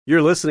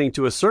You're listening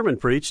to a sermon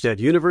preached at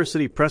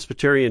University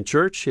Presbyterian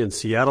Church in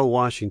Seattle,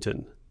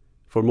 Washington.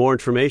 For more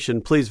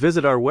information, please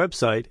visit our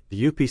website,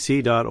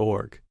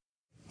 upc.org.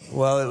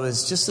 Well, it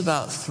was just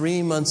about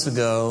 3 months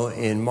ago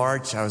in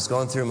March. I was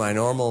going through my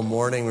normal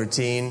morning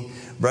routine,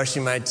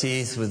 brushing my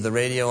teeth with the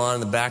radio on in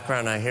the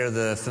background. I hear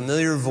the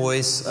familiar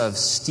voice of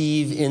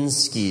Steve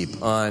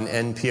Inskeep on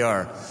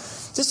NPR.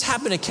 Just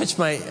happened to catch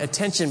my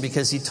attention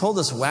because he told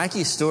this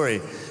wacky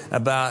story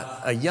about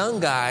a young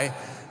guy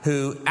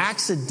who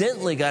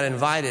accidentally got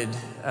invited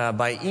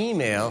by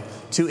email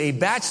to a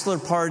bachelor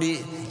party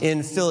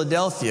in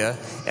Philadelphia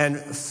and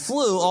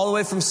flew all the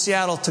way from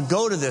Seattle to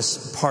go to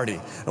this party.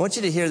 I want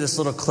you to hear this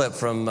little clip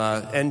from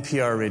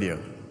NPR radio.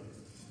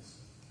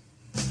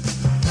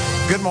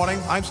 Good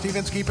morning, I'm Steve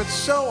Inskeep. It's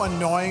so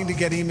annoying to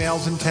get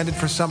emails intended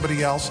for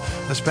somebody else,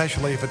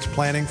 especially if it's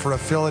planning for a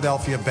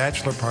Philadelphia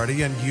bachelor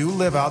party and you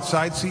live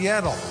outside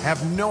Seattle.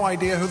 Have no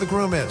idea who the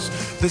groom is.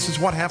 This is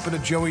what happened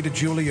to Joey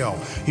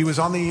DiGiulio. He was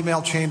on the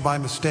email chain by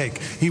mistake.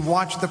 He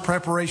watched the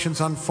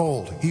preparations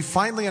unfold. He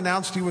finally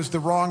announced he was the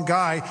wrong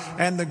guy,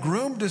 and the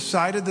groom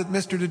decided that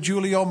Mr.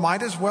 DiGiulio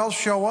might as well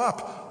show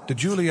up.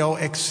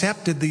 DiGiulio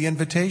accepted the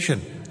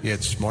invitation.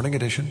 It's Morning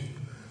Edition.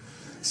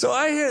 So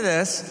I hear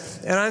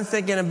this, and I'm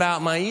thinking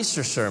about my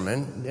Easter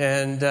sermon,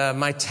 and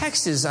my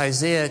text is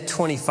Isaiah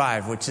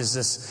 25, which is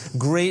this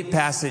great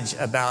passage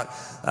about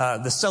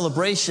the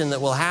celebration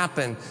that will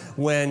happen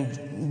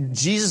when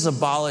Jesus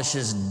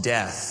abolishes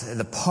death,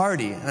 the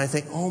party. And I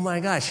think, oh my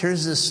gosh,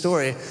 here's this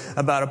story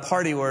about a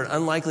party where an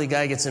unlikely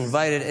guy gets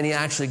invited, and he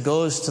actually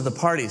goes to the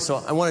party. So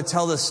I want to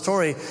tell this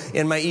story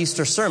in my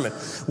Easter sermon,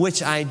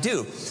 which I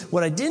do.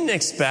 What I didn't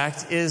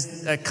expect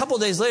is a couple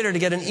days later to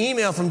get an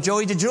email from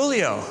Joey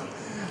DiGiulio.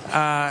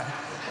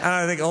 And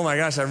I think, oh my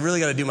gosh, I really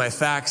got to do my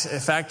fact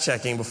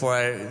checking before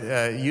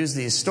I use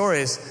these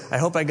stories. I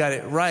hope I got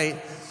it right.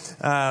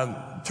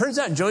 Turns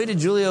out Joey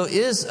DiGiulio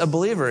is a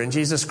believer in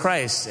Jesus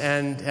Christ,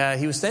 and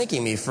he was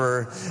thanking me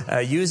for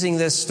using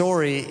this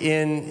story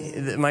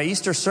in my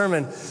Easter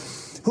sermon.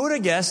 Who would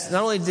have guessed,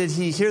 not only did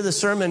he hear the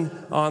sermon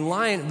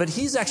online, but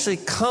he's actually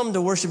come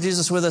to worship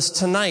Jesus with us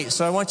tonight.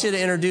 So I want you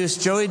to introduce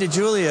Joey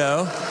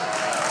DiGiulio.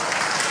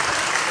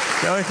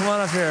 Joey, come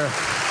on up here.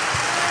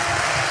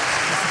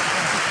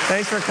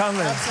 Thanks for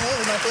coming.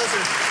 Absolutely, my pleasure.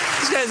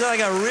 This guy's like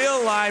a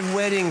real live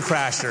wedding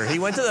crasher. He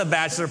went to the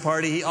bachelor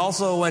party. He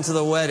also went to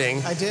the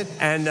wedding. I did.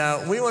 And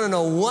we want to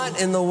know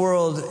what in the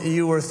world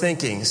you were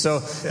thinking.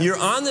 So You're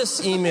on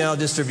this email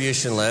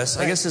distribution list.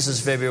 Right. I guess this is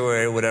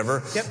February or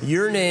whatever. Yep.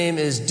 Your name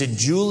is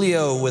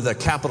DiGiulio with a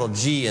capital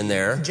G in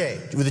there. J.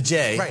 With a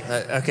J. Right.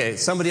 Okay.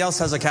 Somebody else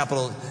has a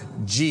capital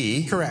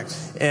G. Correct.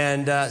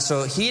 And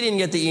so he didn't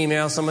get the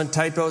email. Someone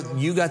typed out,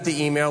 you got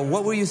the email.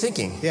 What were you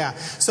thinking? Yeah.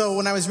 So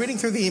when I was reading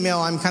through the email,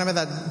 I'm kind of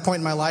at that point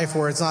in my life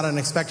where it's not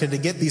unexpected to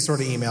get these sort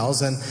of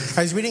emails. And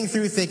I was reading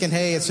through thinking,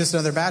 hey, it's just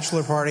another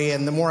bachelor party.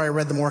 And the more I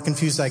read, the more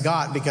confused I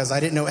got because I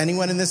didn't know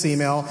anyone in this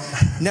email,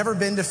 never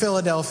been to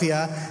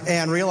Philadelphia,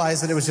 and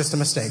realized that it was just a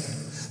mistake.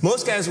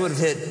 Most guys would have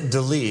hit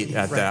delete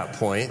at that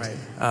point. Right.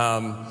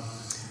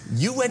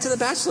 You went to the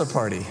bachelor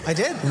party. I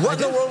did. What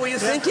in the world were you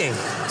thinking?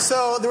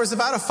 So there was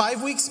about a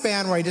 5-week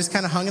span where I just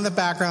kind of hung in the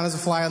background as a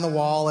fly on the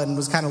wall and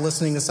was kind of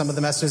listening to some of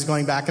the messages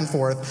going back and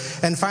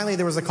forth. And finally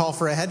there was a call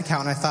for a head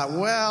count. And I thought,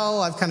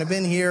 well, I've kind of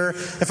been here.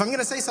 If I'm going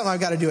to say something, I've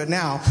got to do it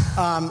now.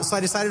 So I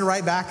decided to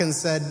write back and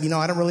said,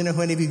 I don't really know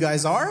who any of you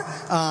guys are,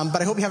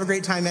 but I hope you have a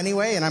great time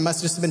anyway. And I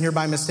must just have been here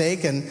by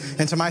mistake. And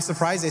to my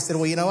surprise, they said,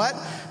 well, you know what?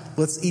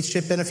 Let's each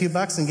chip in a few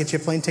bucks and get you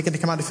a plane ticket to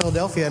come out to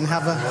Philadelphia and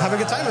have a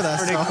good time with us.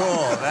 Pretty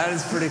cool. That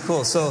is pretty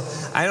cool. So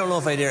I don't know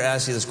if I dare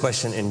ask you this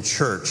question in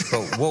church,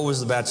 but what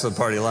was the bachelor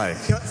party like?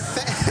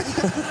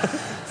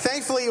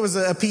 Thankfully, it was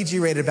a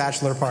PG-rated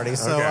bachelor party.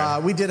 So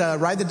we did a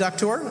Ride the Duck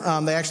tour.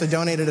 They actually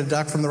donated a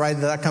duck from the Ride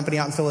the Duck company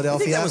out in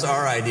Philadelphia. I think that was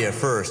our idea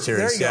first here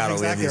in Seattle.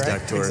 Exactly, we have these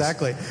duck tours.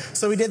 Exactly.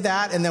 So we did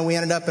that, and then we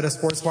ended up at a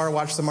sports bar,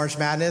 watched some March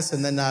Madness,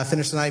 and then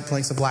finished the night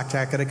playing some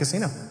blackjack at a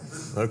casino.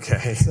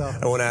 Okay. So.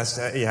 I won't ask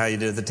you how you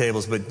did at the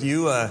tables, but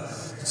you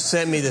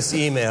sent me this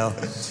email,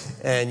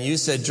 and you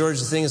said, George,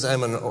 the thing is,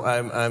 I'm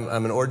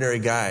an ordinary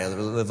guy. I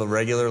live a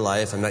regular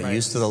life. I'm not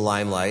used to the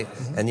limelight,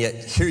 and yet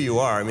here you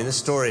are. I mean, this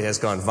story has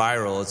gone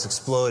viral. It's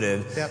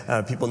exploded.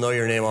 Yep. People know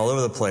your name all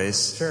over the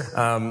place. Sure.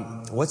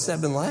 What's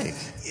that been like?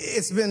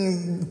 It's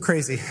been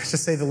crazy, to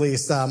say the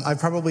least. I've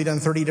probably done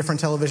 30 different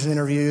television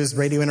interviews,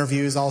 radio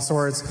interviews, all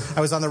sorts.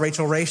 I was on the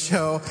Rachel Ray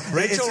show.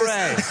 Rachel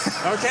Ray.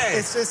 Okay.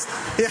 It's just,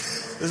 yeah.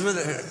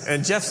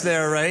 And Jeff's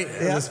there, right?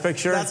 In this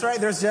picture? That's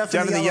right. There's Jeff.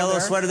 In the yellow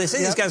sweater. They say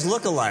these guys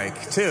look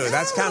alike, too.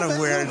 That's kind of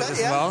weird as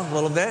well, a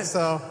little bit.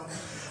 So,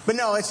 But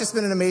no, it's just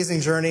been an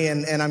amazing journey,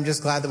 and I'm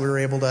just glad that we were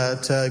able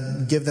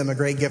to give them a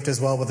great gift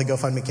as well with the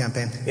GoFundMe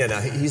campaign. Yeah, now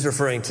he's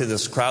referring to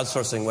this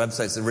crowdsourcing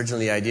websites.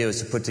 Originally, the idea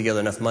was to put together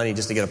enough money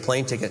just to get a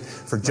plane ticket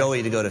for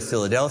Joey to go to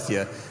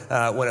Philadelphia.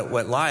 When it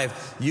went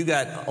live, you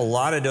got a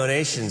lot of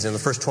donations in the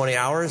first 20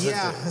 hours?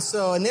 Yeah,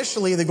 so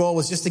initially the goal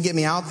was just to get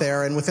me out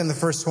there, and within the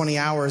first 20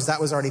 hours,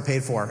 that was already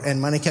paid for, and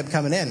money kept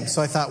coming in.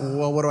 So I thought,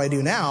 well, what do I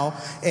do now?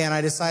 And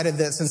I decided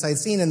that since I'd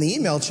seen in the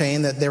email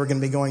chain that they were going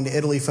to be going to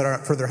Italy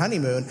for their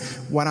honeymoon,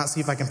 why not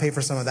see if I can pay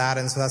for some of that?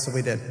 And so that's what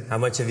we did. How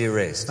much have you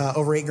raised?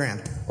 Over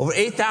 $8,000. Over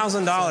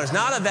 $8,000.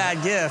 Not a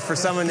bad gift for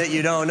someone that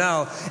you don't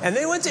know. And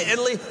they went to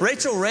Italy.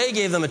 Rachel Ray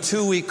gave them a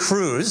 2-week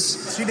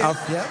cruise She did.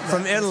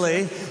 from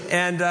Italy.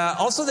 And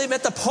also they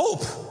met the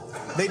Pope.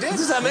 They did.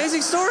 This is an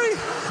amazing story.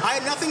 I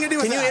had nothing to do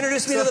with that. Can you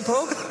introduce me to the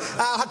Pope?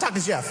 I'll talk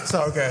to Jeff.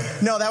 So, okay.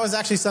 No, that was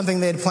actually something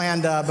they had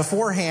planned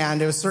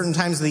beforehand. It was certain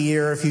times of the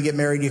year. If you get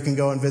married, you can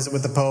go and visit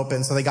with the Pope.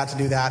 And so they got to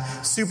do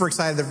that. Super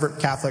excited. They're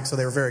Catholic, so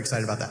they were very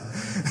excited about that.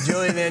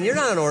 Joey, man, you're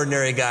not an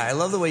ordinary guy. I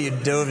love the way you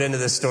dove into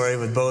this story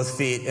with both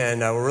feet, and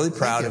we're really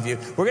proud of you.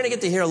 We're going to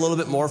get to hear a little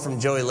bit more from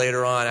Joey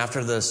later on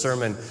after the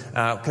sermon,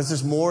 because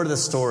there's more to the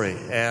story,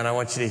 and I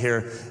want you to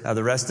hear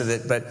the rest of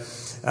it. But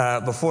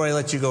before I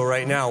let you go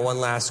right now, one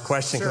last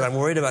question, because I'm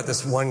worried about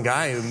this one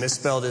guy who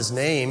misspelled his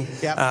name.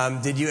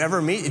 Yep. Did he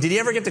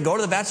ever get to go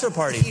to the bachelor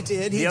party? He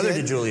did. The other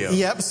DiGiulio.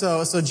 Yep.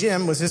 So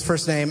Jim was his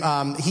first name.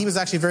 He was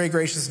actually very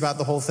gracious about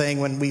the whole thing.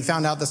 When we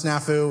found out the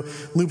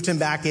snafu, looped him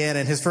back in,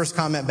 and his first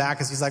comment back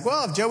is he's like,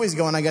 well, if Joey's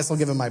going, I guess I'll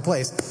give him my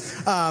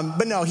place.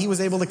 But no, he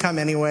was able to come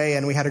anyway,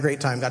 and we had a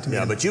great time. Got to meet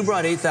him. But you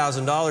brought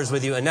 $8,000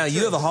 with you, and now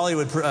you have a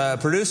Hollywood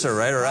producer,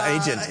 right? Or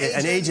agent.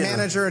 An agent.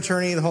 Manager,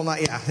 attorney, the whole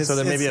night. Yeah. So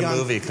there may be a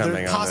movie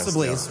coming on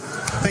possibly. this.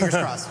 Fingers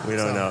crossed. We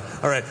don't know.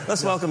 All right,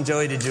 let's welcome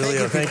Joey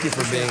DiGiulio. Thank you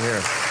for being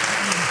here.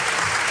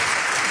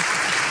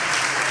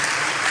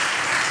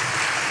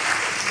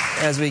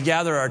 As we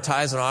gather our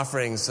tithes and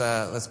offerings,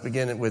 let's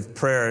begin with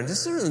prayer. And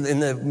just in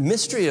the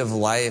mystery of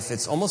life,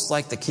 it's almost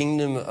like the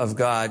kingdom of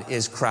God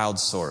is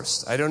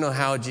crowdsourced. I don't know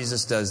how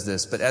Jesus does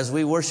this, but as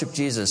we worship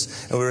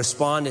Jesus and we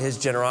respond to his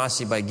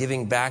generosity by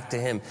giving back to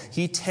him,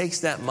 he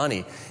takes that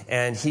money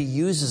and he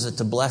uses it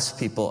to bless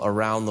people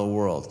around the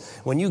world.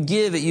 When you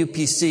give at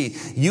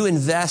UPC, you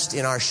invest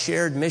in our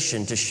shared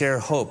mission to share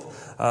hope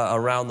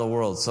around the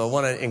world. So I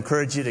want to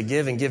encourage you to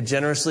give and give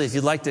generously. If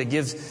you'd like to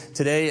give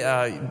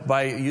today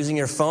by using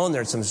your phone,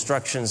 there's some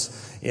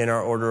instructions in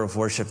our order of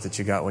worship that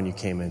you got when you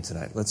came in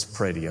tonight. Let's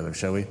pray together,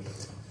 shall we?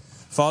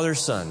 Father,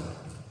 Son,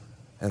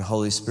 and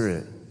Holy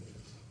Spirit,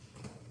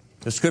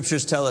 the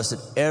scriptures tell us that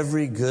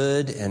every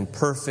good and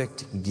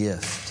perfect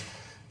gift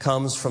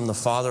comes from the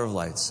Father of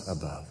lights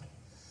above.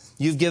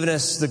 You've given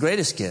us the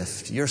greatest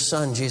gift, your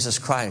Son, Jesus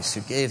Christ,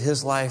 who gave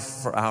his life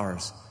for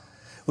ours.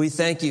 We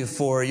thank you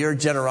for your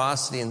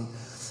generosity and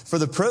for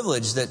the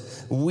privilege that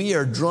we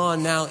are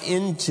drawn now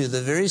into the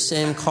very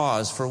same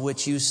cause for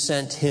which you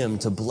sent him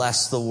to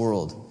bless the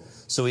world.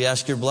 So we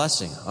ask your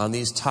blessing on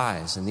these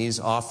tithes and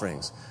these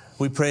offerings.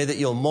 We pray that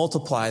you'll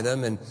multiply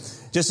them, and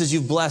just as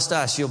you've blessed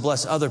us, you'll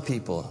bless other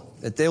people,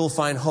 that they will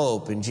find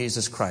hope in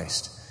Jesus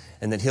Christ,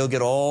 and that he'll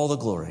get all the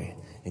glory.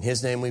 In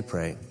his name we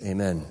pray.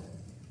 Amen.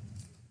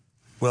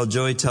 Well,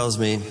 Joey tells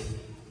me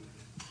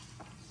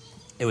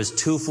it was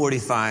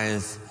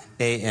 2:45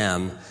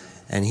 a.m.,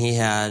 and he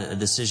had a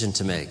decision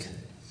to make.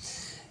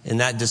 And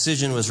that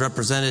decision was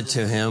represented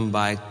to him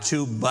by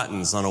 2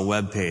 buttons on a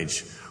web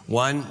page.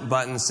 One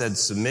button said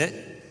submit,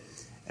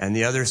 and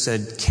the other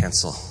said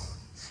cancel.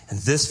 And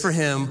this for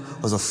him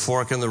was a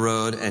fork in the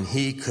road, and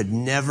he could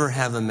never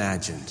have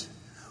imagined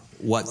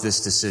what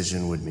this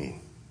decision would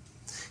mean.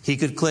 He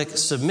could click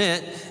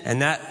submit,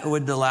 and that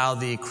would allow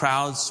the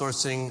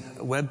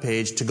crowdsourcing web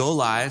page to go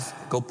live,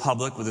 go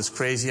public with this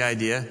crazy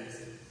idea.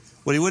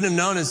 What he wouldn't have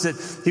known is that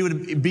he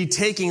would be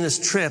taking this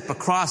trip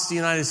across the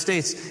United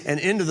States and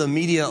into the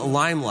media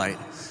limelight,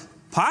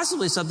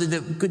 possibly something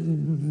that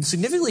could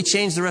significantly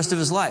change the rest of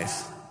his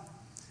life.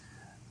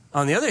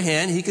 On the other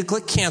hand, he could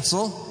click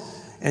cancel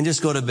and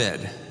just go to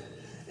bed.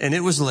 And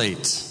it was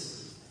late.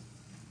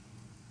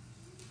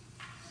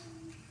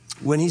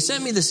 When he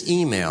sent me this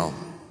email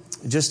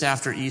just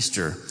after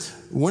Easter,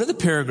 one of the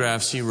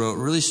paragraphs he wrote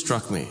really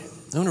struck me.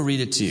 I want to read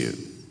it to you.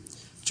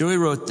 Joey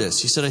wrote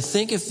this. He said, I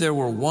think if there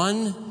were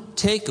one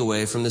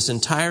takeaway from this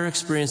entire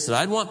experience that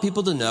I'd want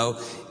people to know,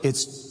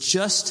 it's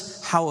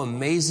just how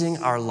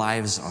amazing our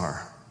lives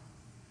are.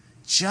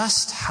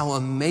 Just how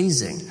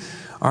amazing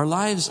our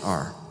lives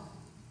are.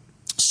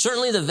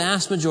 Certainly the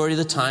vast majority of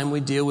the time we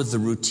deal with the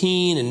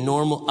routine and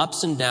normal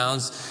ups and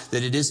downs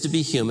that it is to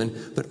be human,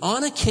 but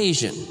on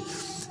occasion,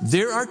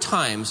 there are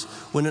times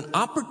when an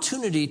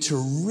opportunity to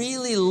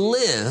really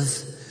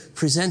live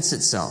presents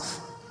itself.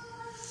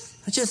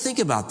 I want you to think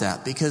about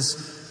that,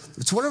 because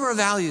it's one of our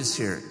values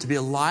here, to be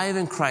alive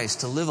in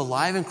Christ, to live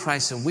alive in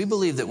Christ. And we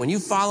believe that when you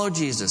follow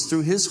Jesus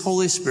through his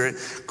Holy Spirit,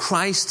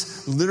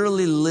 Christ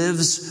literally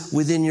lives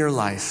within your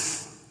life.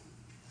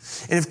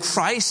 And if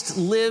Christ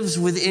lives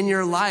within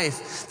your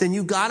life, then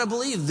you got to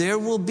believe there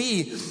will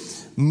be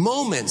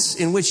moments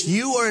in which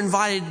you are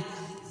invited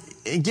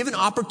given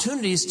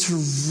opportunities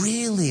to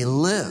really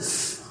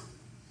live.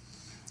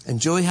 And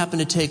Joey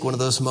happened to take one of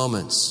those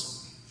moments.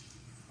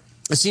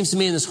 It seems to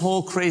me in this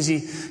whole crazy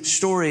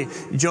story,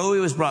 Joey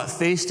was brought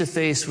face to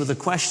face with a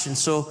question.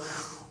 So,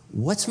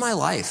 what's my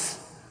life?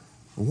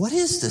 What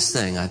is this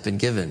thing I've been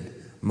given?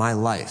 My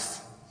life.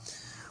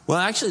 Well,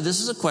 actually,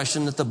 this is a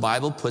question that the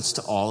Bible puts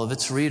to all of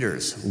its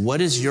readers. What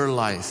is your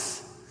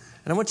life?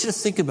 And I want you to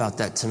think about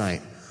that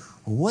tonight.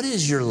 What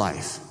is your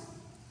life?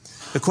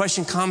 The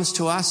question comes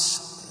to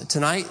us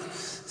tonight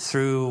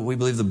through, we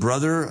believe, the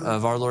brother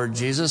of our Lord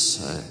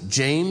Jesus,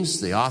 James,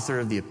 the author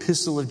of the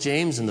Epistle of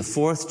James in the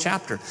 4th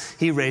chapter.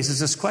 He raises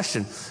this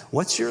question,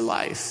 what's your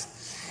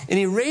life? And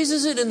he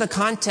raises it in the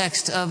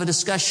context of a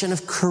discussion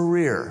of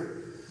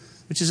career,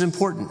 which is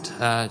important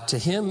to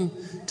him,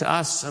 to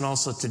us, and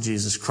also to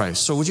Jesus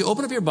Christ. So would you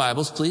open up your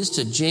Bibles, please,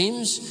 to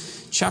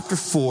James chapter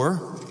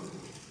 4,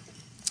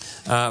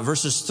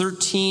 verses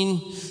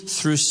 13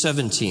 through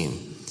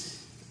 17.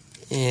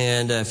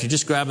 And if you're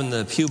just grabbing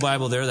the Pew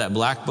Bible there, that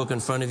black book in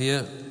front of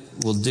you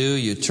will do.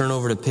 You turn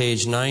over to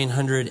page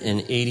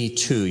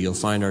 982. You'll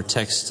find our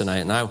text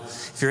tonight. Now,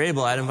 if you're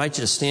able, I'd invite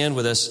you to stand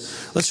with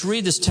us. Let's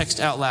read this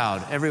text out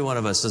loud, every one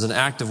of us, as an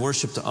act of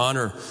worship to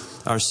honor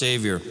our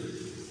Savior.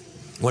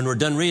 When we're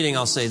done reading,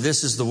 I'll say,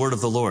 this is the word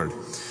of the Lord.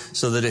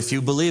 So that if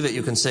you believe it,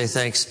 you can say,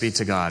 thanks be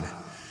to God.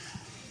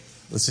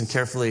 Listen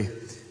carefully.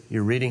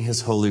 You're reading His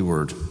holy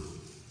word.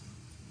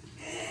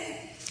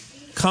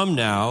 Come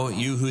now,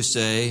 you who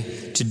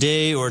say,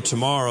 today or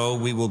tomorrow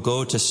we will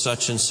go to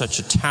such and such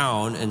a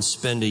town and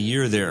spend a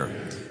year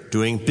there,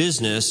 doing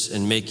business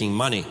and making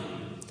money.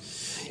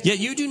 Yet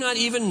you do not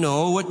even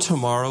know what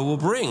tomorrow will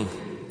bring.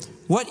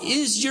 What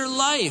is your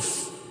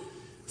life?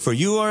 For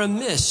you are a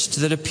mist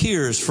that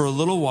appears for a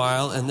little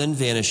while and then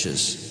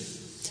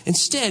vanishes.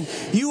 Instead,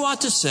 you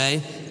ought to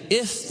say,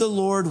 if the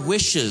Lord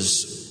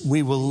wishes,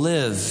 we will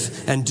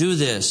live and do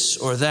this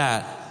or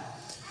that.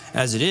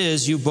 As it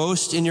is, you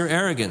boast in your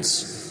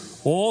arrogance.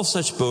 All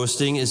such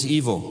boasting is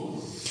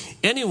evil.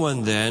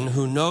 Anyone then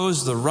who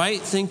knows the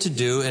right thing to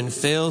do and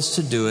fails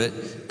to do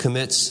it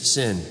commits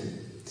sin.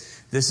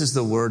 This is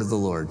the word of the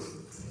Lord.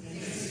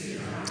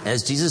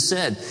 As Jesus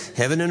said,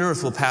 heaven and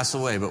earth will pass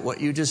away, but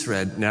what you just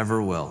read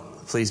never will.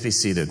 Please be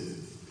seated.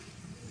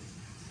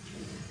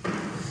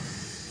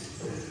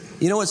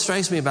 You know what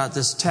strikes me about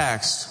this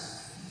text?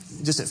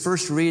 Just at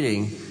first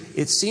reading,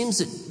 it seems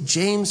that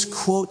James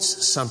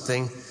quotes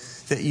something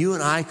that you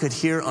and I could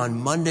hear on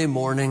Monday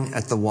morning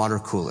at the water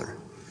cooler.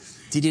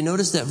 Did you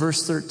notice that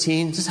verse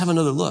 13? Just have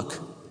another look.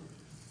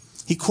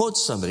 He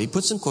quotes somebody. He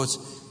puts in quotes,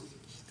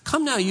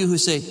 come now you who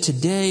say,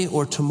 today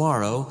or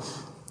tomorrow,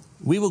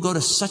 we will go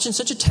to such and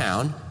such a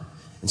town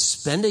and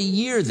spend a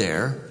year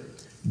there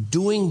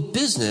doing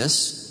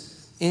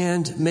business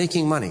and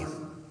making money.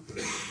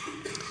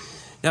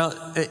 Now,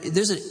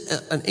 there's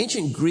an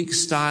ancient Greek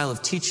style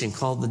of teaching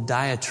called the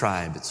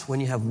diatribe. It's when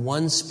you have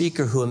one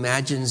speaker who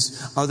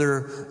imagines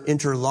other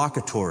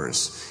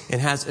interlocutors and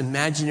has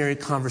imaginary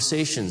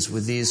conversations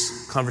with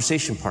these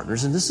conversation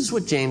partners. And this is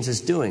what James is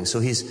doing.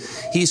 So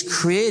he's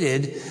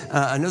created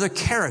another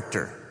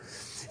character.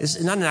 It's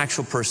not an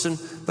actual person,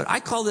 but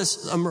I call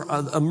this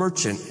a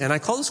merchant. And I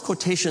call this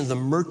quotation the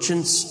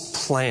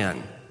merchant's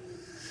plan.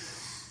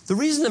 The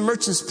reason the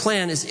merchant's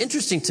plan is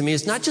interesting to me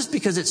is not just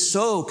because it's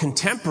so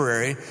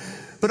contemporary,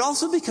 but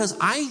also because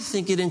I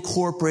think it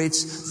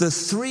incorporates the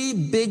three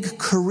big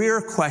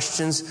career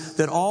questions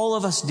that all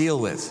of us deal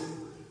with.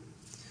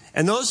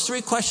 And those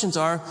three questions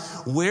are,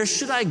 where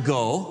should I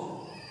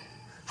go?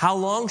 How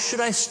long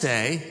should I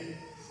stay?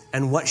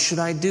 And what should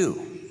I do?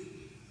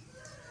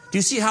 Do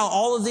you see how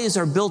all of these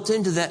are built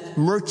into that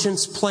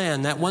merchant's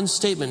plan, that one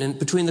statement in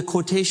between the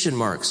quotation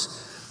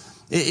marks?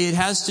 It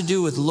has to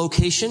do with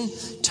location,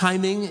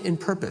 timing, and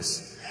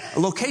purpose.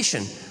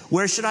 Location,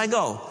 where should I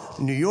go?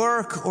 New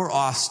York or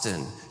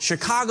Austin?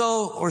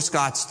 Chicago or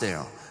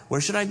Scottsdale?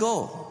 Where should I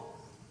go?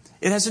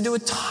 It has to do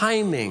with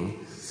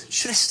timing.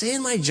 Should I stay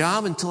in my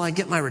job until I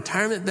get my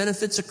retirement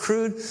benefits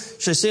accrued?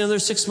 Should I stay another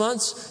 6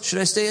 months? Should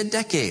I stay a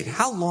decade?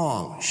 How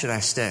long should I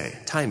stay?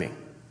 Timing.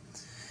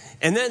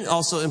 And then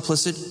also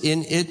implicit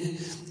in it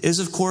is,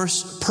 of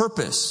course,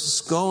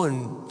 purpose. Go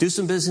and do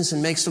some business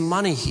and make some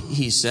money,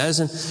 he says.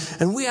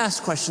 And we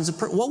ask questions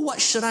of, well, what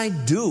should I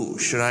do?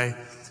 Should I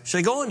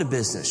go into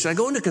business? Should I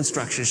go into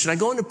construction? Should I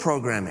go into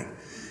programming?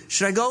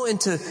 Should I go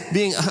into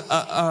being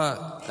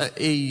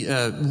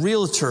a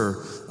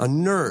realtor, a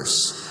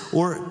nurse,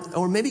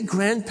 or maybe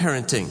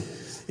grandparenting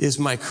is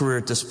my career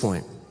at this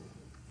point?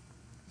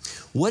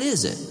 What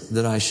is it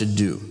that I should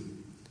do?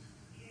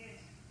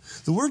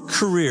 The word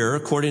career,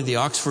 according to the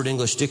Oxford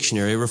English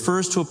Dictionary,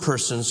 refers to a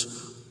person's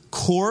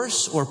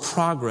course or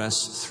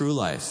progress through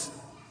life.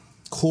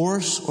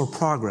 Course or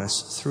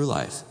progress through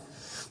life.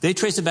 They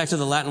trace it back to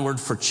the Latin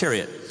word for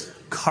chariot,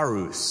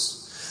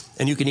 carus.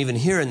 And you can even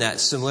hear in that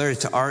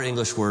similarity to our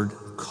English word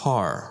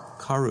car,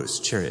 carus,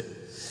 chariot.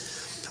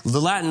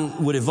 The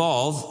Latin would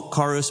evolve.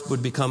 Carus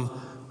would become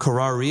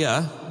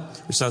cararia,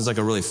 which sounds like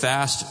a really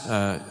fast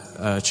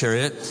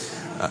chariot.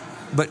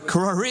 But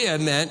kararia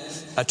meant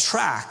a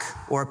track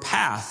or a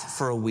path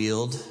for a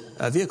wheeled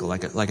vehicle,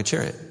 like a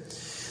chariot.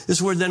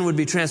 This word then would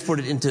be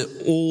transported into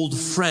Old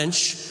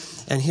French,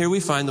 and here we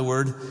find the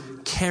word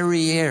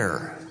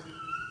carrière,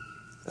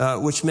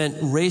 which meant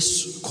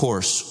race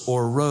course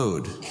or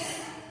road.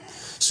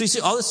 So you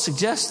see, all this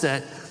suggests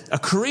that a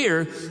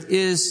career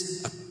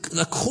is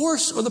the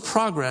course or the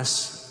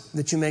progress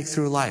that you make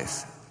through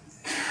life.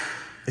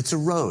 It's a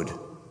road,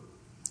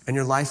 and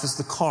your life is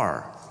the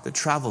car that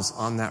travels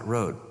on that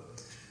road.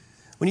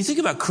 When you think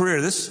about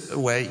career this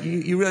way,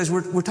 you realize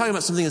we're talking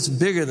about something that's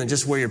bigger than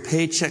just where your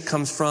paycheck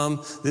comes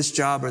from, this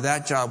job or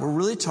that job. We're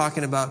really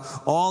talking about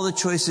all the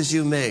choices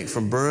you make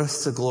from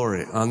birth to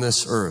glory on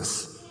this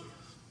earth.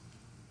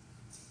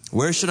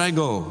 Where should I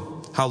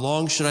go? How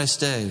long should I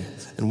stay?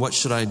 And what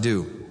should I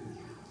do?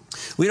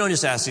 We don't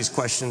just ask these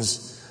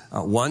questions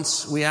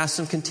once. We ask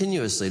them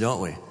continuously, don't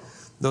we?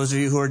 Those of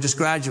you who are just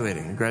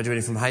graduating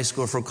from high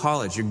school or from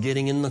college, you're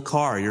getting in the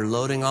car, you're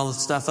loading all the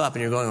stuff up,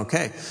 and you're going,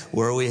 okay,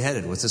 where are we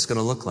headed? What's this going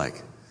to look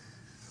like?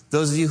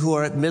 Those of you who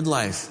are at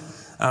midlife,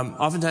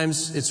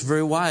 oftentimes it's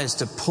very wise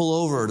to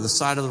pull over to the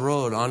side of the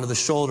road, onto the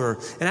shoulder,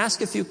 and ask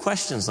a few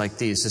questions like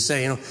these to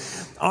say,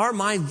 are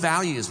my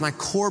values, my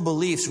core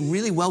beliefs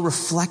really well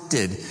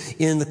reflected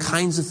in the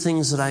kinds of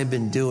things that I've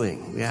been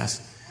doing? We ask,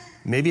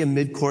 maybe a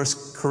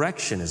mid-course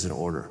correction is in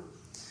order.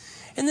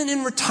 And then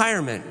in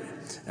retirement,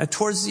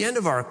 towards the end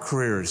of our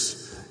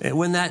careers,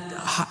 when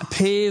that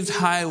paved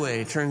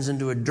highway turns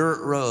into a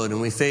dirt road and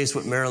we face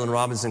what Marilyn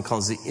Robinson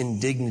calls the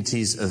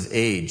indignities of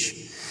age.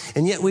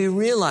 And yet we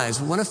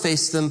realize we want to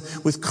face them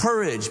with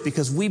courage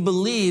because we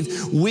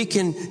believe we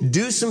can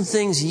do some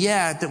things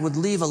yet that would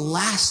leave a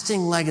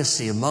lasting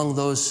legacy among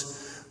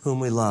those whom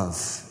we love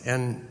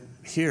and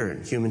here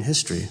in human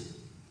history.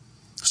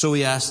 So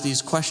we ask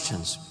these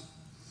questions.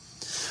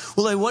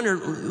 Well, I wonder,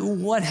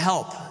 what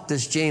help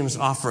does James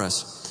offer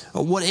us?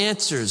 What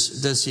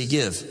answers does he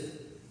give?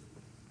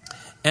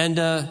 And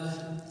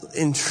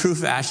in true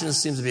fashion, it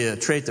seems to be a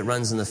trait that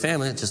runs in the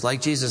family, just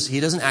like Jesus, he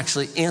doesn't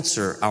actually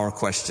answer our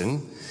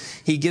question.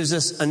 He gives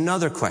us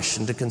another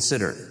question to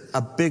consider,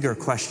 a bigger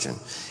question.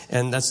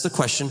 And that's the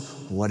question,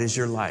 what is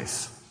your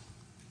life?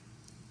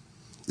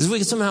 As we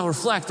can somehow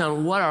reflect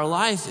on what our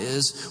life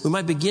is, we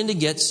might begin to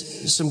get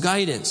some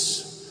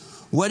guidance.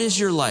 What is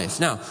your life?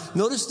 Now,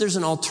 notice there's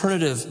an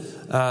alternative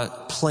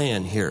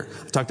plan here.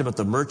 I talked about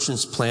the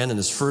merchant's plan in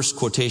this first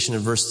quotation in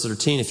verse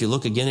 13. If you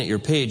look again at your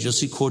page, you'll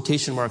see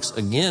quotation marks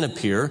again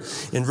appear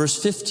in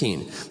verse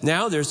 15.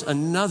 Now there's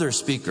another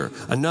speaker,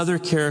 another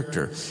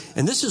character.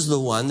 And this is the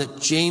one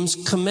that James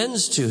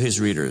commends to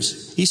his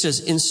readers. He says,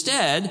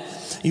 instead,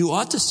 you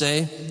ought to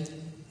say,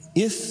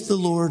 if the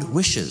Lord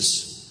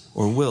wishes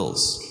or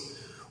wills,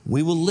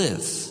 we will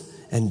live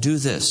and do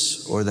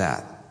this or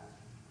that.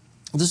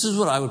 This is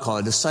what I would call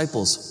a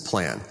disciple's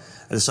plan.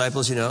 A disciple,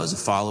 as you know, is a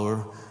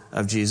follower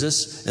of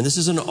Jesus. And this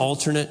is an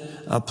alternate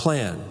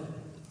plan.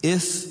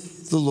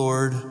 If the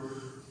Lord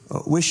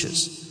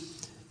wishes.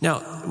 Now,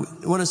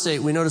 I want to say,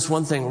 we notice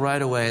one thing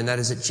right away, and that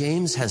is that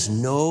James has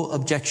no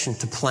objection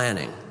to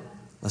planning.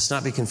 Let's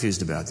not be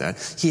confused about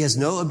that. He has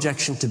no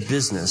objection to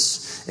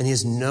business, and he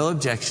has no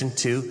objection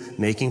to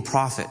making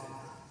profit.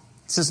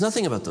 He says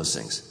nothing about those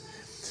things.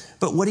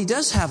 But what he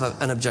does have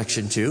an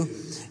objection to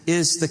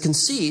is the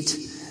conceit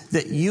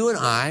that you and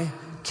I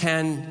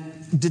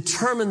can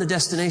determine the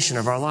destination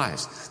of our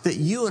lives. That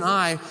you and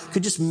I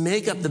could just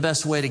make up the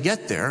best way to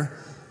get there,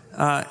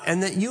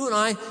 and that you and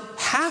I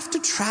have to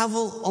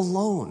travel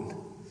alone.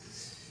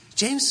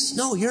 James says,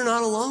 no, you're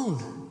not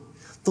alone.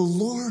 The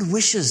Lord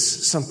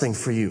wishes something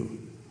for you.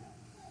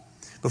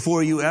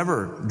 Before you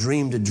ever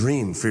dreamed a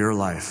dream for your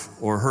life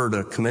or heard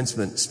a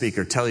commencement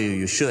speaker tell you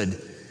you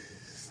should,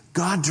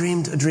 God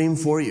dreamed a dream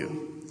for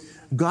you.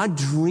 God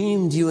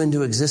dreamed you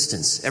into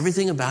existence,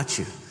 everything about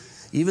you.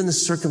 Even the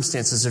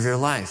circumstances of your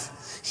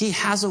life. He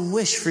has a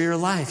wish for your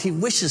life. He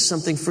wishes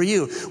something for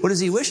you. What does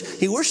he wish?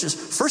 He wishes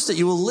first that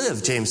you will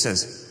live, James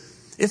says.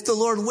 If the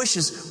Lord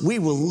wishes, we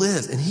will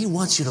live. And he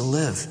wants you to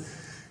live.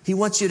 He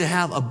wants you to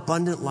have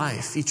abundant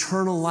life,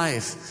 eternal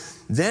life,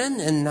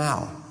 then and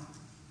now.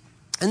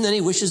 And then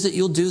he wishes that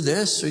you'll do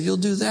this or you'll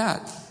do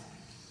that.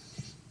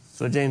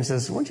 So James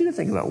says, I want you to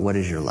think about what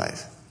is your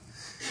life.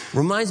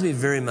 Reminds me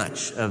very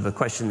much of a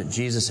question that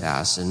Jesus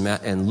asked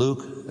in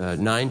Luke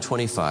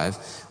 9:25.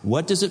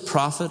 What does it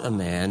profit a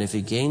man if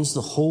he gains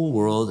the whole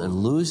world and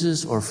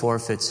loses or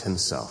forfeits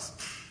himself?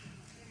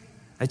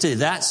 I tell you,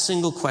 that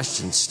single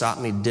question stopped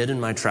me dead in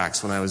my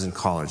tracks when I was in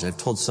college. I've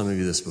told some of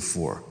you this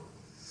before.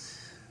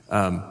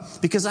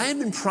 Because I had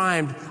been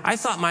primed, I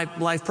thought my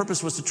life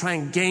purpose was to try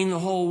and gain the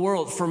whole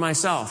world for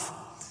myself.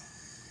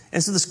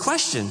 And so this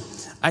question,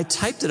 I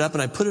typed it up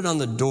and I put it on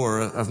the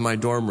door of my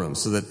dorm room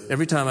so that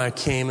every time I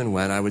came and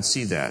went, I would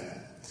see that.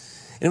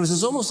 And it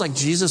was almost like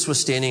Jesus was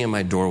standing in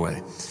my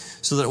doorway.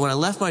 So that when I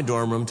left my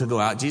dorm room to go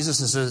out, Jesus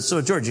says,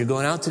 so George, you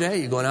going out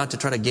today? You going out to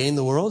try to gain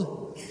the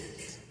world?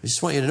 I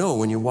just want you to know,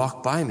 when you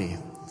walk by me,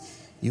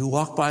 you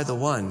walk by the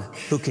one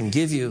who can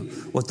give you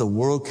what the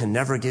world can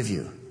never give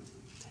you.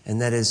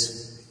 And that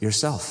is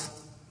yourself.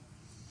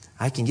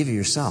 I can give you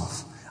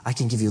yourself. I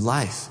can give you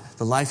life,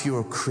 the life you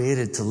were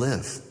created to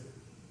live.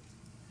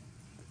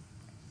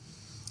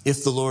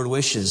 If the Lord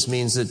wishes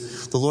means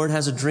that the Lord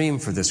has a dream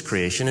for this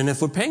creation. And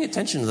if we're paying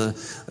attention to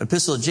the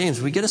Epistle of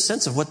James, we get a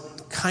sense of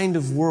what kind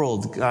of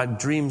world God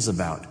dreams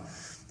about.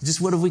 Just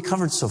what have we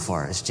covered so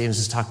far? As James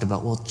has talked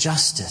about, well,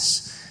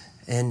 justice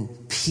and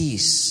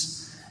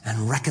peace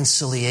and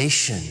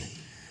reconciliation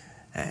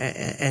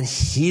and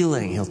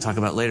healing, he'll talk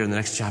about later in the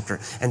next chapter,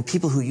 and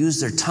people who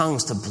use their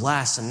tongues to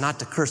bless and not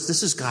to curse.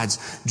 This is God's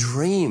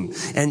dream.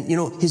 And,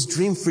 his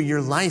dream for your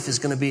life is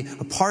going to be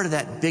a part of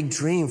that big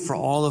dream for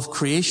all of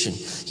creation.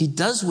 He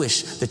does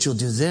wish that you'll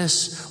do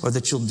this or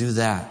that you'll do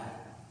that.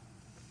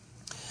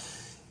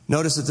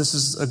 Notice that this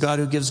is a God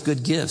who gives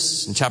good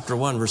gifts. In chapter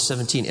 1, verse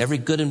 17, every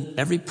good and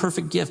every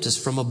perfect gift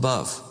is from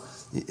above.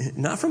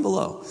 Not from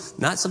below.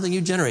 Not something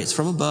you generate. It's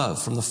from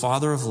above, from the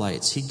Father of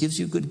lights. He gives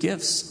you good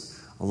gifts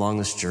along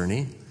this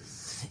journey.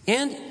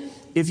 And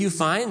if you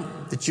find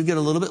that you get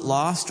a little bit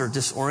lost or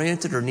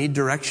disoriented or need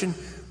direction,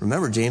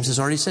 remember, James has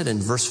already said in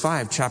verse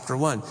 5, chapter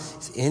 1,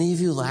 if any of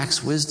you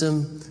lacks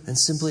wisdom, then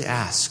simply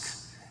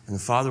ask, and the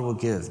Father will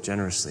give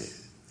generously.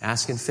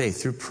 Ask in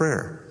faith through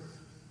prayer.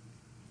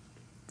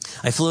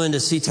 I flew into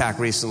SeaTac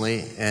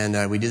recently,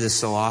 and we do this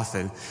so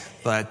often,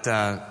 but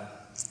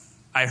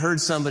I heard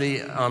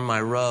somebody on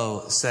my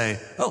row say,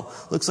 oh,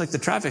 looks like the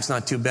traffic's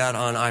not too bad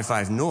on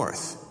I-5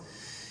 North.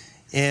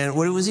 And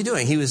what was he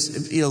doing? He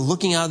was,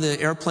 looking out of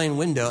the airplane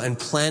window and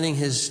planning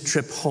his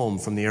trip home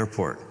from the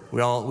airport.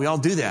 We all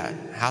do that.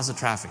 How's the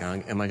traffic?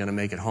 Am I going to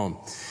make it home?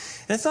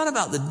 And I thought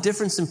about the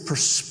difference in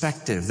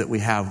perspective that we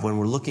have when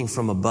we're looking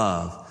from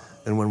above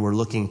and when we're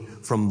looking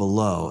from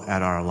below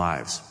at our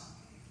lives.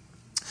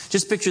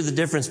 Just picture the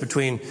difference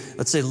between,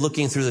 let's say,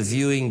 looking through the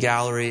viewing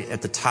gallery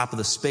at the top of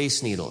the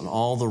Space Needle and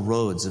all the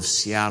roads of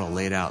Seattle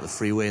laid out, the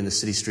freeway and the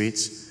city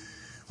streets.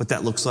 What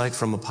that looks like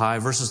from up high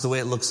versus the way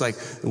it looks like,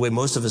 the way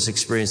most of us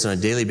experience on a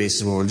daily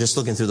basis when we're just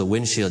looking through the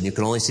windshield and you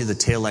can only see the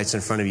taillights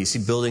in front of you. You see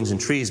buildings and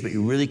trees, but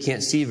you really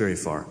can't see very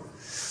far.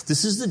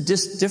 This is the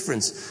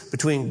difference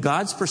between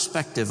God's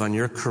perspective on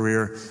your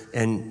career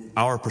and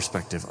our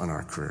perspective on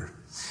our career.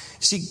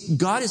 See,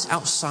 God is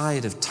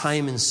outside of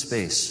time and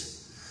space.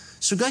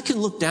 So God can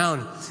look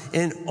down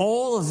and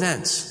all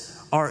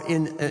events are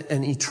in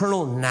an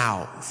eternal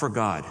now for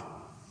God.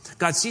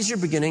 God sees your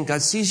beginning.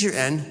 God sees your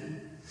end.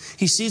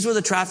 He sees where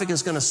the traffic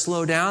is going to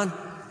slow down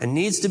and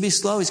needs to be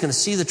slow. He's going to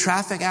see the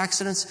traffic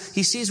accidents.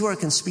 He sees where it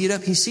can speed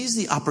up. He sees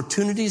the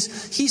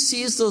opportunities. He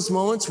sees those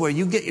moments where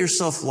you get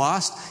yourself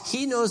lost.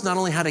 He knows not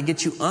only how to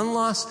get you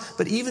unlost,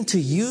 but even to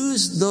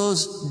use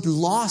those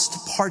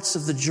lost parts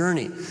of the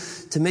journey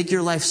to make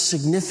your life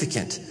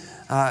significant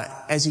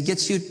as he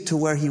gets you to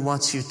where he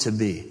wants you to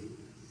be.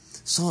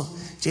 So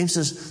James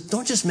says,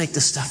 don't just make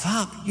this stuff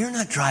up. You're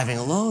not driving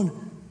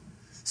alone.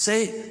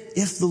 Say,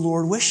 if the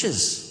Lord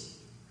wishes.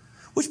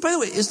 Which, by the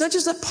way, is not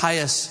just a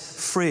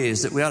pious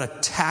phrase that we ought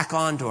to tack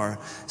on to our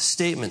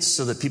statements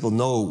so that people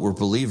know we're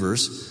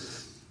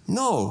believers.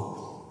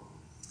 No.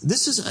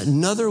 This is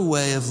another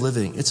way of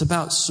living. It's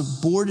about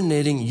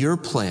subordinating your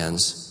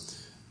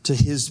plans to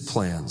his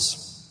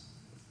plans.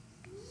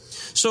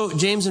 So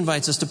James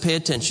invites us to pay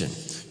attention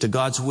to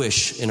God's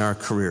wish in our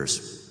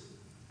careers.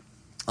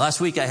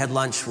 Last week I had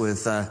lunch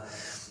with a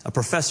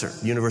professor,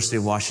 University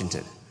of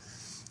Washington.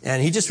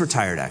 And he just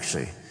retired,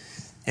 actually.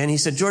 And he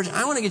said, George,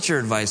 I want to get your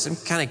advice. I'm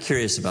kind of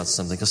curious about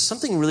something because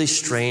something really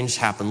strange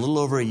happened a little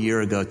over a year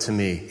ago to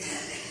me.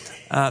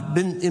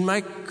 Been in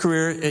my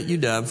career at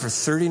UW for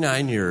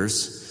 39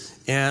 years,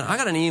 and I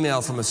got an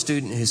email from a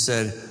student who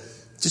said,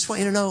 just want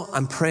you to know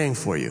I'm praying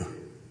for you.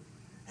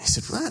 He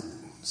said, well, that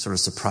sort of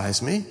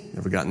surprised me.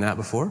 Never gotten that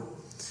before.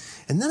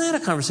 And then I had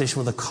a conversation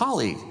with a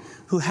colleague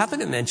who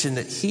happened to mention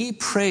that he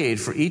prayed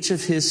for each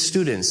of his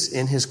students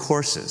in his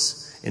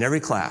courses, in every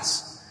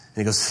class.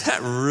 And he goes,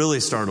 that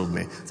really startled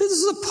me. This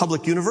is a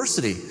public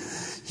university.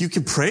 You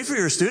can pray for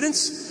your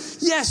students?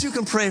 Yes, you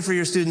can pray for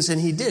your students. And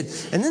he did.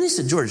 And then he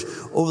said, George,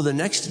 over the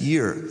next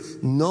year,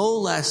 no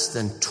less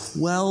than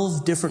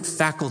 12 different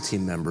faculty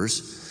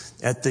members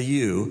at the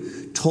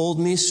U told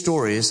me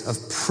stories of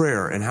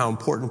prayer and how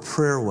important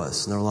prayer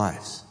was in their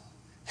lives.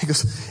 He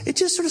goes, it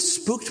just sort of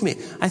spooked me.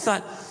 I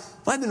thought,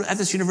 well, I've been at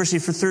this university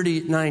for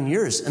 39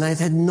 years, and I've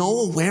had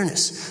no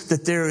awareness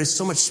that there is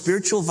so much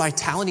spiritual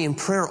vitality and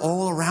prayer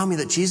all around me,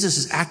 that Jesus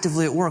is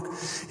actively at work.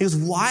 He goes,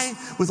 why,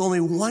 with only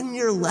 1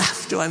 year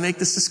left, do I make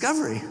this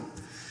discovery?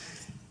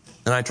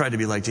 And I tried to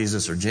be like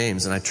Jesus or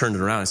James, and I turned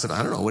it around. I said,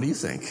 I don't know, what do you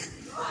think?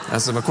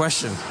 Asked him a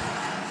question.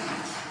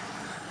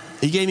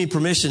 He gave me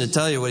permission to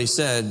tell you what he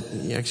said.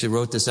 He actually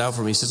wrote this out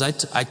for me. He says,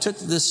 I took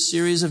this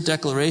series of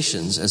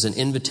declarations as an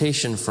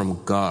invitation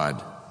from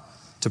God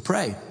to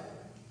pray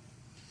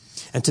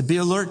and to be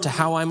alert to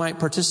how I might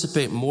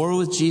participate more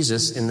with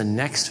Jesus in the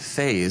next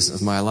phase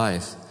of my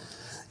life.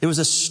 It was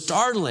a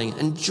startling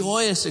and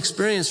joyous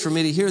experience for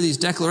me to hear these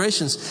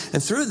declarations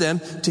and through them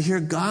to hear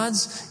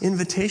God's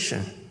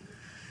invitation.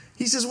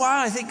 He says,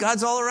 wow, I think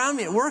God's all around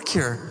me at work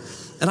here.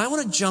 And I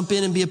want to jump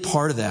in and be a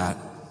part of that.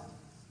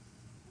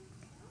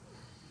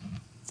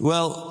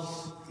 Well,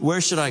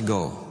 where should I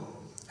go?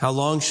 How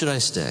long should I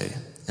stay?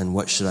 And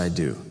what should I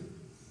do?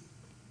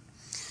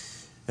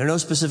 There are no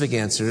specific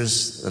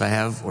answers that I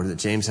have or that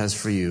James has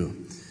for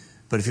you.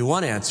 But if you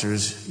want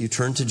answers, you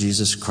turn to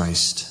Jesus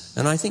Christ.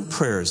 And I think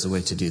prayer is the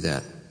way to do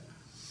that.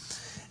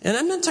 And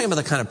I'm not talking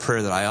about the kind of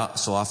prayer that I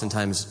so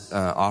oftentimes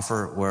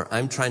offer, where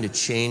I'm trying to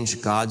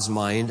change God's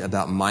mind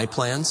about my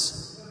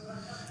plans.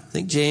 I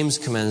think James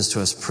commends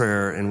to us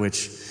prayer in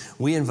which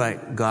we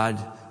invite God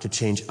to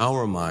change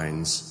our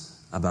minds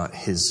about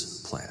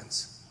his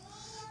plans.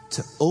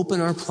 To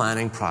open our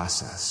planning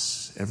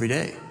process every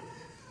day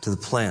to the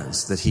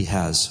plans that he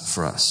has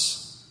for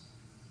us.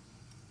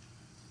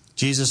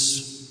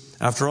 Jesus,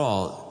 after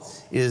all,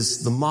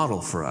 is the model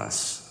for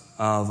us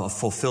of a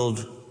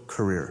fulfilled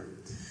career.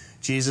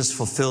 Jesus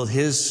fulfilled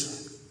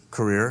his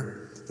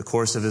career, the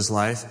course of his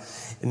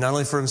life, and not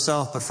only for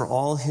himself, but for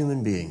all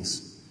human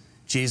beings.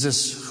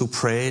 Jesus, who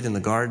prayed in the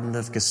Garden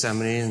of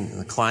Gethsemane in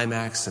the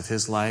climax of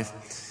his life.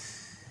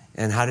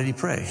 And how did he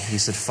pray? He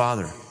said,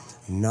 Father,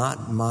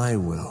 not my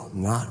will,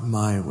 not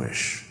my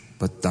wish,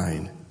 but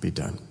thine be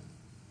done.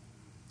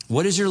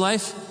 What is your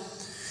life?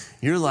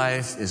 Your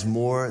life is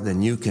more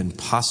than you can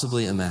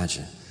possibly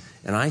imagine.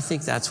 And I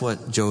think that's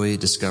what Joey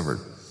discovered.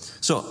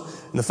 So,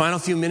 in the final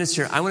few minutes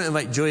here, I want to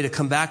invite Joey to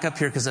come back up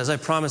here because, as I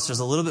promised, there's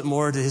a little bit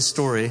more to his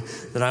story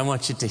that I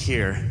want you to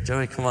hear.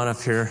 Joey, come on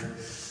up here.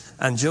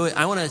 And Joey,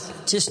 I want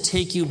to just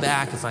take you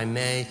back, if I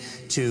may,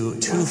 to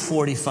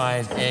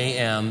 2:45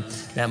 a.m.,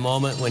 that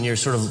moment when you're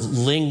sort of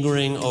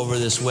lingering over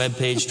this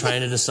webpage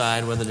trying to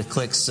decide whether to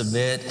click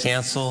submit,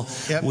 cancel.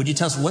 Yep. Would you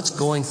tell us what's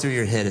going through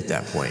your head at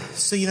that point?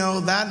 So,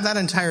 that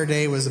entire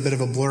day was a bit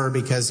of a blur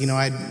because,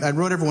 I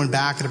wrote everyone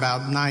back at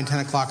about 9, 10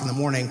 o'clock in the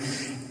morning.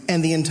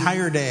 And the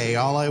entire day,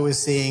 all I was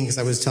seeing, because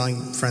I was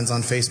telling friends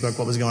on Facebook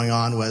what was going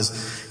on, was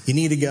you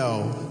need to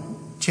go.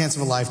 Chance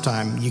of a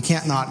lifetime. You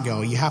can't not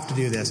go. You have to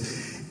do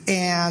this.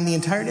 And the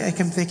entire day I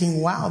kept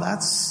thinking, wow,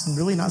 that's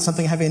really not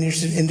something I have any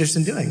interest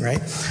in doing,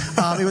 right?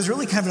 It was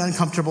really kind of an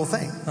uncomfortable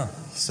thing. Huh.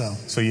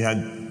 So you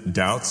had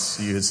doubts?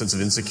 You had a sense of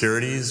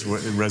insecurities,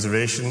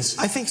 reservations?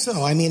 I think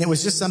so. I mean, it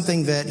was just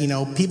something that,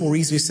 people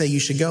easily say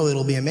you should go,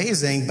 it'll be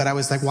amazing. But I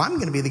was like, well, I'm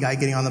going to be the guy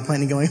getting on the plane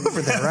and going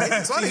over there, right?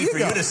 It's easy for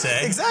you to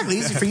say. Exactly,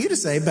 easy for you to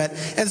say.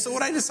 And so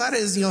what I decided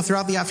is,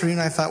 throughout the afternoon,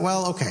 I thought,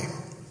 well, okay,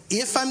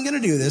 if I'm going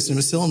to do this, and it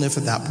was still an if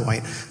at that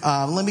point,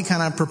 let me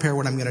kind of prepare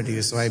what I'm going to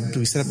do. So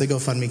we set up the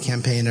GoFundMe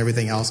campaign and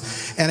everything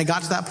else. And it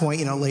got to that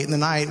point, late in the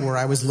night where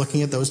I was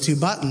looking at those two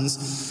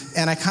buttons,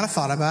 and I kind of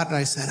thought about it, and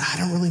I said, I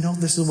don't really know if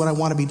this is what I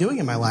want to be doing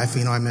in my life.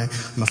 I'm a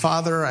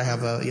father, I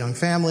have a young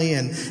family,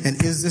 and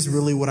is this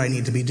really what I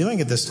need to be doing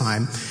at this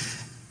time?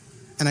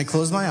 And I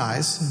closed my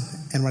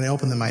eyes, and when I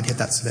opened them, I'd hit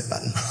that submit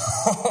button.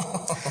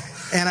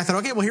 And I thought,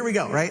 okay, well, here we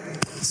go, right?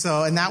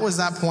 So, and that was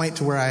that point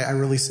to where I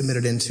really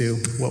submitted into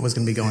what was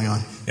going to be going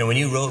on. And when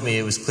you wrote me,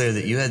 it was clear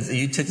that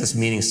you took this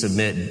meaning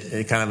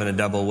submit kind of in a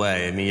double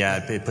way. I mean,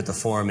 it put the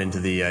form into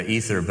the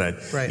ether,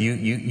 but right.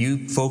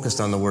 you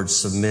focused on the word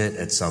submit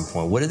at some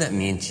point. What did that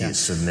mean to you,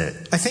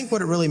 submit? I think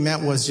what it really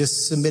meant was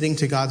just submitting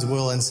to God's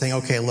will and saying,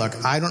 okay,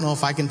 look, I don't know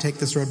if I can take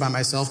this road by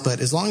myself, but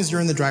as long as you're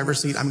in the driver's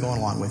seat, I'm going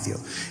along with you.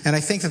 And I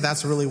think that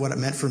that's really what it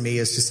meant for me,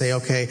 is to say,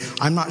 okay,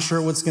 I'm not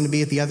sure what's going to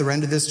be at the other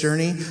end of this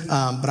journey,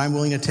 but I'm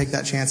willing to take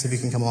that chance if you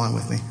can come along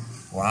with me.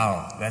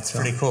 Wow, that's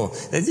pretty cool.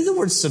 I think the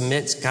word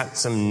submit's got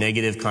some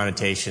negative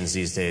connotations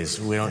these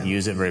days. We don't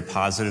use it very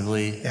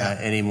positively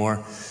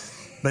anymore.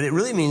 But it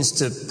really means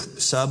to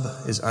sub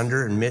is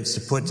under, and mit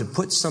to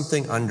put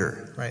something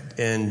under. Right.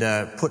 And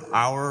put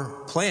our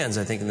plans,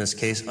 I think in this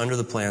case, under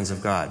the plans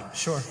of God.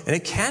 Sure. And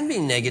it can be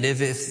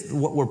negative if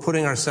what we're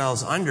putting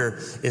ourselves under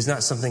is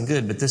not something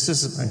good. But this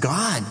is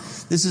God.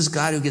 This is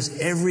God who gives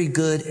every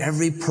good,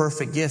 every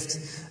perfect gift.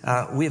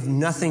 We have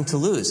nothing to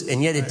lose.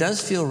 And yet it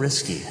does feel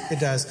risky. It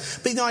does.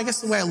 But, I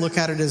guess the way I look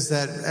at it is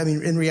that,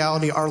 in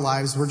reality, our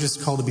lives, we're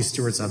just called to be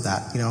stewards of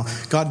that.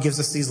 God gives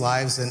us these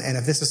lives. And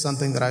if this is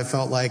something that I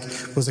felt like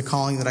was a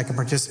calling that I can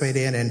participate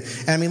in.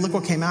 And look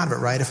what came out of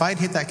it, right? If I had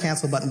hit that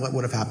cancel button, what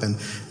would have happened?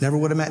 Never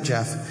would have met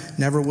Jeff.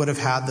 Never would have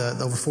had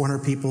the over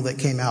 400 people that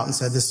came out and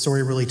said, this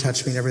story really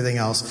touched me and everything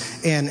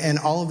else. And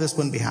all of this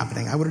wouldn't be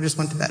happening. I would have just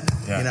went to bed,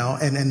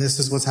 and this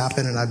is what's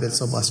happened, and I've been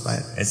so blessed by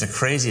it. It's a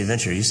crazy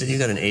adventure. You said you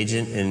got an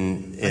agent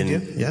in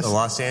yes.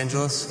 Los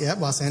Angeles? Yeah,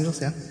 Los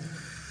Angeles, yeah.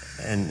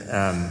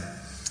 And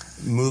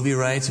movie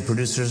rights and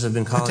producers have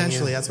been calling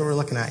Potentially, you? that's what we're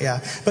looking at,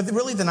 yeah. But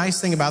really the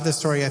nice thing about this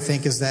story, I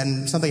think, is that,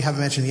 and something I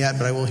haven't mentioned yet,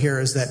 but I will hear,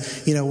 is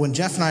that, when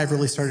Jeff and I have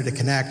really started to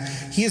connect,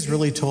 he has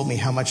really told me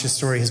how much his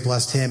story has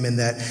blessed him, and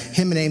that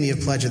him and Amy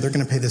have pledged that they're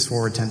going to pay this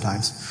forward 10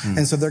 times.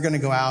 And so they're going to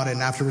go out,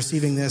 and after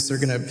receiving this, they're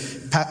going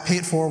to pay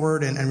it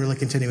forward and really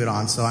continue it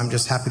on. So I'm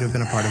just happy to have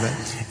been a part of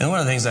it. And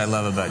one of the things I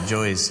love about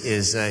Joey's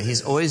is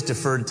he's always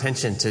deferred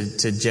attention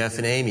to Jeff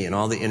and Amy and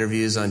all the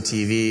interviews on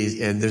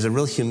TV. And there's a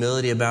real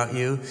humility about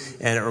you,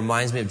 and it reminds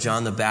me of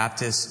John the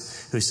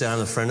Baptist, who said, I'm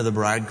the friend of the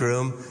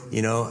bridegroom.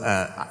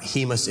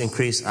 He must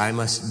increase, I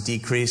must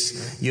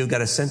decrease. You've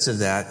got a sense of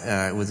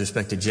that with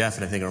respect to Jeff,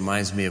 and I think it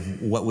reminds me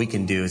of what we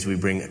can do as we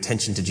bring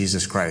attention to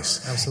Jesus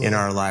Christ in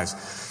our lives.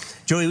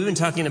 Joey, we've been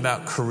talking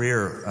about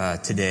career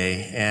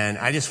today, and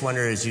I just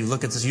wonder, as you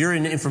look at this, you're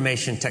in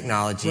information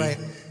technology. Right.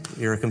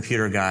 You're a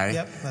computer guy.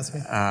 Yep, that's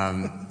me.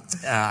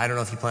 I don't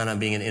know if you plan on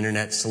being an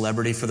internet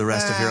celebrity for the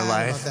rest of your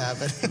life. I don't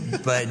know about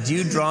that, But do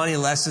you draw any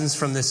lessons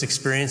from this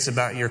experience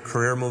about your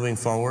career moving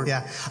forward?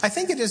 Yeah, I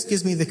think it just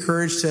gives me the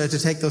courage to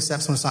take those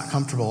steps when it's not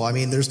comfortable. I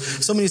mean,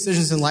 there's so many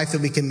decisions in life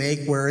that we can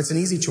make where it's an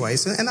easy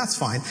choice, and that's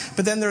fine.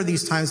 But then there are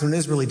these times when it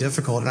is really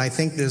difficult, and I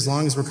think that as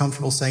long as we're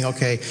comfortable saying,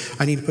 okay,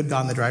 I need to put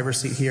God in the driver's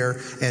seat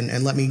here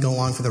and let me go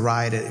along for the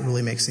ride, it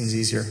really makes things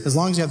easier. As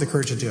long as you have the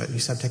courage to do it, you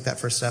just have to take that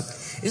first step.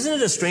 Isn't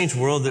it a strange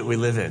world that we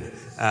live in?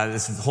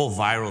 This whole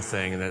viral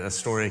thing, and that a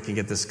story can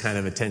get this kind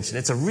of attention.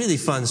 It's a really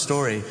fun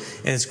story,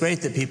 and it's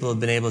great that people have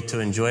been able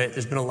to enjoy it.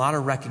 There's been a lot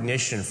of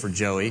recognition for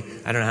Joey.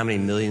 I don't know how many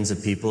millions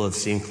of people have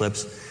seen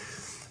clips.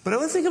 But I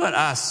want to think about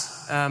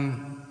us.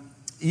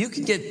 You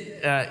can get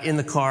in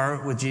the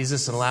car with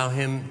Jesus and allow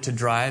him to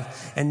drive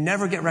and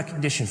never get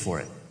recognition for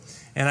it.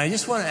 And I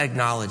just want to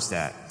acknowledge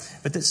that.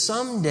 But that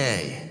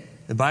someday,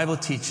 the Bible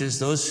teaches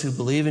those who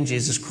believe in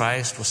Jesus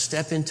Christ will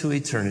step into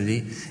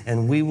eternity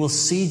and we will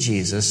see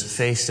Jesus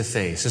face to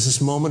face. There's this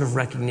moment of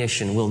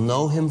recognition. We'll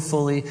know him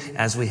fully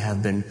as we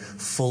have been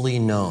fully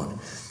known.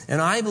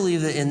 And I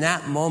believe that in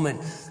that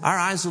moment, our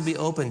eyes will be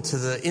open to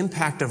the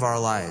impact of our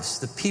lives,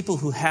 the people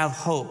who have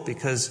hope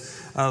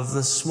because of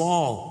the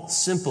small,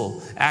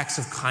 simple acts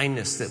of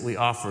kindness that we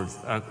offered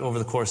over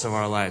the course of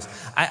our lives.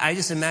 I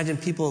just imagine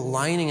people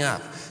lining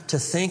up to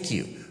thank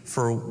you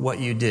for what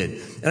you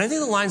did. And I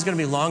think the line's going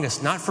to be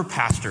longest, not for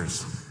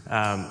pastors,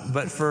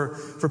 but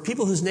for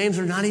people whose names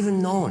are not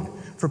even known,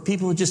 for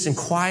people who just in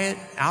quiet,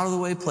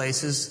 out-of-the-way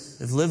places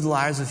have lived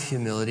lives of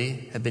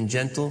humility, have been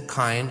gentle,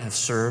 kind, have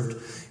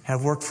served,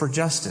 have worked for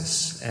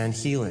justice and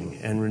healing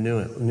and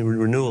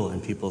renewal in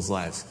people's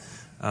lives.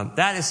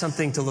 That is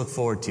something to look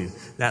forward to,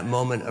 that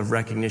moment of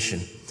recognition.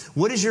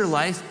 What is your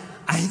life?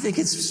 I think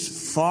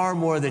it's far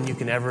more than you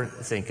can ever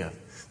think of.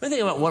 When I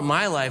think about what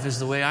my life is,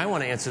 the way I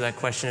want to answer that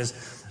question is,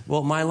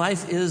 well, my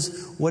life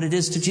is what it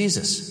is to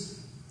Jesus.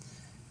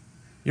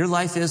 Your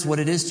life is what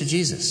it is to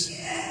Jesus.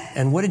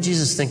 And what did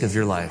Jesus think of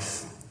your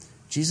life?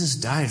 Jesus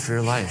died for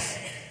your life.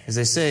 As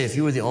they say, if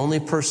you were the only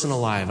person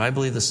alive, I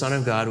believe the Son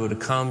of God would have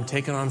come,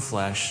 taken on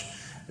flesh,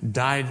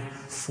 died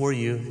for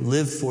you,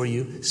 lived for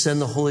you, send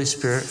the Holy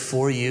Spirit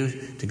for you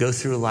to go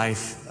through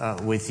life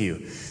with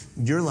you.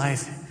 Your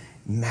life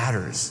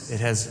matters. It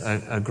has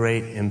a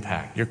great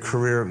impact. Your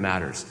career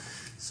matters.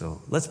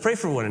 So let's pray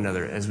for one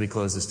another as we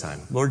close this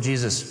time. Lord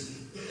Jesus,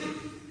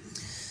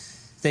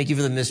 thank you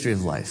for the mystery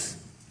of life.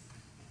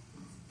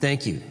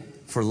 Thank you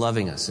for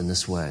loving us in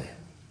this way.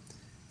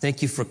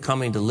 Thank you for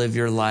coming to live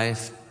your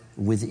life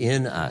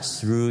within us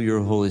through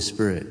your Holy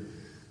Spirit,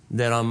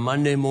 that on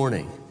Monday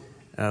morning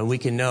we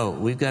can know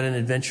we've got an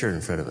adventure in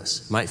front of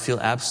us. It might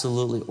feel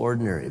absolutely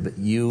ordinary, but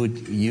you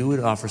would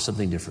offer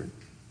something different.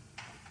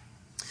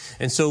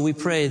 And so we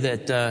pray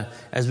that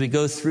as we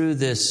go through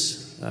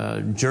this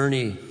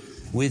journey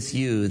with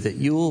you, that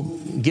you will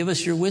give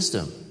us your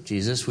wisdom.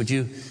 Jesus, would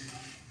you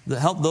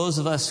help those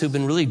of us who've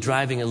been really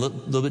driving a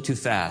little bit too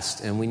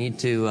fast and we need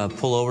to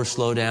pull over,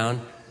 slow down,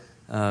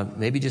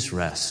 maybe just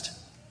rest.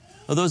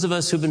 Or those of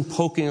us who've been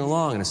poking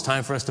along and it's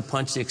time for us to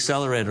punch the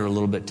accelerator a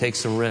little bit, take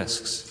some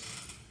risks.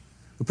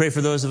 We pray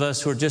for those of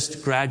us who are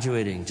just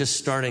graduating, just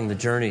starting the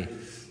journey,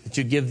 that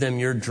you give them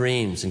your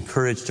dreams and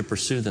courage to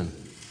pursue them.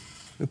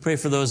 We pray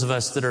for those of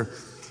us that are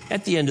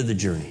at the end of the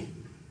journey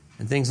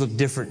and things look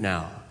different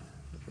now,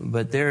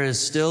 but there is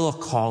still a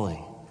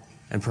calling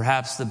and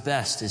perhaps the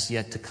best is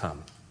yet to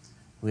come.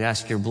 We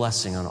ask your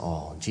blessing on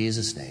all. In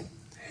Jesus' name,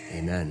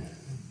 amen.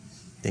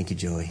 Thank you,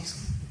 Joey.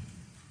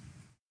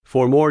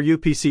 For more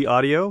UPC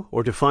audio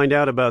or to find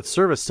out about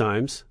service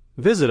times,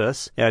 visit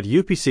us at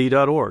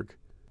upc.org.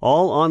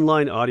 All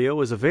online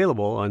audio is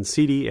available on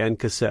CD and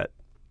cassette.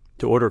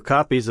 To order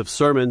copies of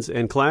sermons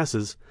and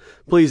classes,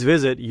 please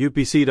visit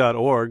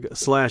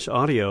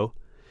upc.org/audio,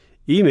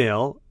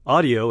 email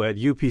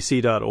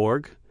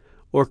audio@upc.org,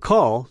 or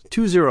call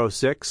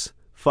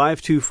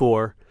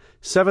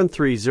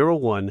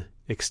 206-524-7301,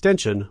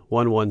 extension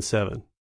 117.